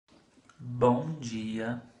Bom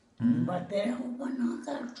dia. Não bateu roupa não,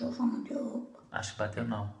 cara. Estou falando de roupa. Acho que bateu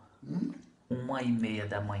não. 1h30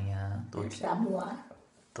 da manhã. Ensaboaram.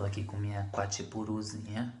 Tô aqui com minha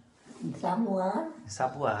quatipuruzinha. Ensaboaram.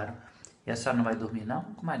 Ensaboaram. E a senhora não vai dormir não,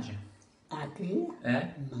 comadinha? Aqui?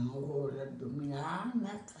 É? Não, vou dormir lá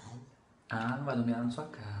na casa. Ah, não vai dormir lá na sua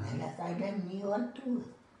casa. Mas a casa é minha ou a tua.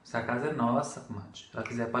 Essa casa é nossa, comadre. Se ela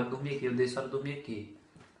quiser pode dormir aqui. Eu deixo a senhora dormir aqui.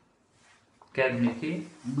 Quer dormir aqui?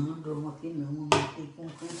 Não durmo aqui não, mamãe fica com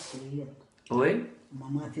canseira. Oi?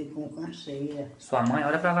 Mamãe fica com canseira. Sua mãe?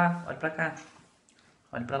 Olha pra lá. Olha pra cá.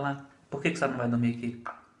 Olha pra lá. Por que a senhora não vai dormir aqui?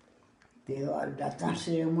 Tem hora da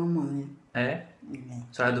canseira, mamãe. É? É.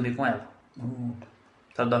 A senhora vai dormir com ela?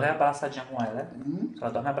 A senhora dorme abraçadinha com ela, é? A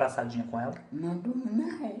senhora dorme abraçadinha com ela? Não durmo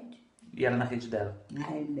na rede. E ela na rede dela? Na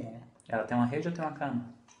rede dela. Ela tem uma rede ou tem uma cama?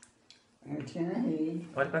 Eu tinha na rede.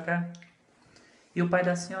 Olha pra cá. E o pai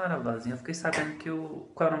da senhora, Vozinha? Eu fiquei sabendo que o...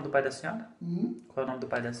 Qual é o nome do pai da senhora? Qual é o nome do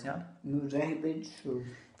pai da senhora? José Ribeiro de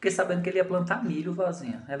Souza. Fiquei sabendo que ele ia plantar milho,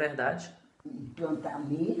 Vozinha. É verdade? Plantar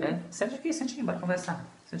milho. É? Sente aqui, bora conversar.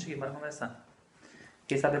 Sente aqui, bora conversar.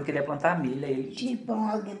 Fiquei sabendo que ele ia plantar milho, aí ele... Tipo,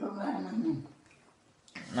 alguém pra lá, não.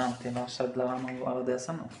 Não, tem uma história de lavar uma hora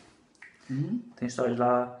dessa, não. Tem história de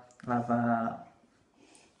lavar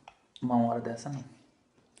uma hora dessa, não.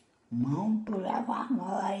 Mão por lavar a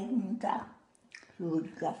mão, aí não tá sujo de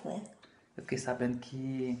café. Eu fiquei sabendo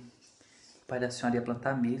que o pai da senhora ia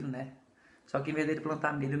plantar milho, né? Só que em vez dele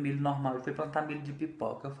plantar milho normal, ele foi plantar milho de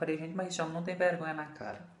pipoca. Eu falei, gente, mas esse homem não tem vergonha na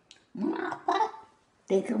cara. Mas, rapaz,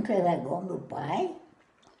 tem que não ter vergonha do pai.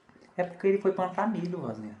 É porque ele foi plantar milho,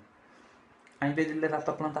 Vozinha. Aí, em vez de ele levar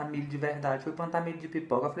pra plantar milho de verdade, foi plantar milho de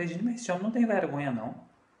pipoca. Eu falei, gente, mas esse homem não tem vergonha, não.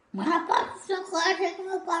 Mas, rapaz, você acha que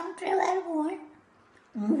meu pai não tem vergonha?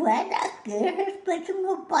 Não vai daquele, respeita o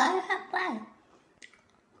meu pai, rapaz.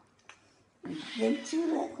 Ele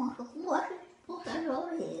tiver com a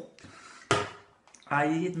orelha.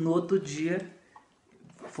 Aí, no outro dia,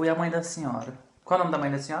 foi a mãe da senhora. Qual é o nome da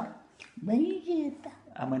mãe da senhora? Benedita.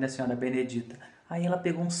 A mãe da senhora, Benedita. Aí ela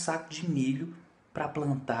pegou um saco de milho pra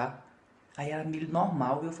plantar. Aí era milho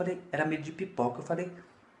normal. E eu falei, era milho de pipoca. Eu falei,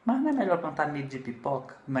 mas não é melhor plantar milho de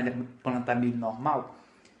pipoca? Melhor plantar milho normal?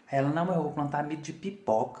 Aí ela, não, mas eu vou plantar milho de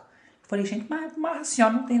pipoca. Eu falei, gente, mas a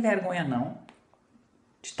senhora não tem vergonha, não?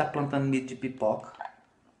 De estar plantando milho de pipoca.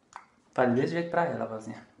 Falei desse jeito pra ela,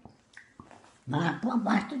 Vozinha. Mas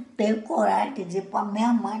tu teve coragem de dizer pra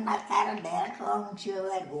minha mãe na cara dela que ela não tinha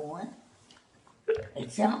vergonha.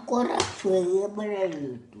 Isso é uma coisa feia,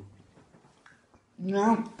 Benedito.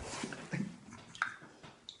 Não.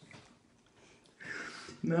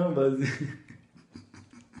 Não, Vozinha.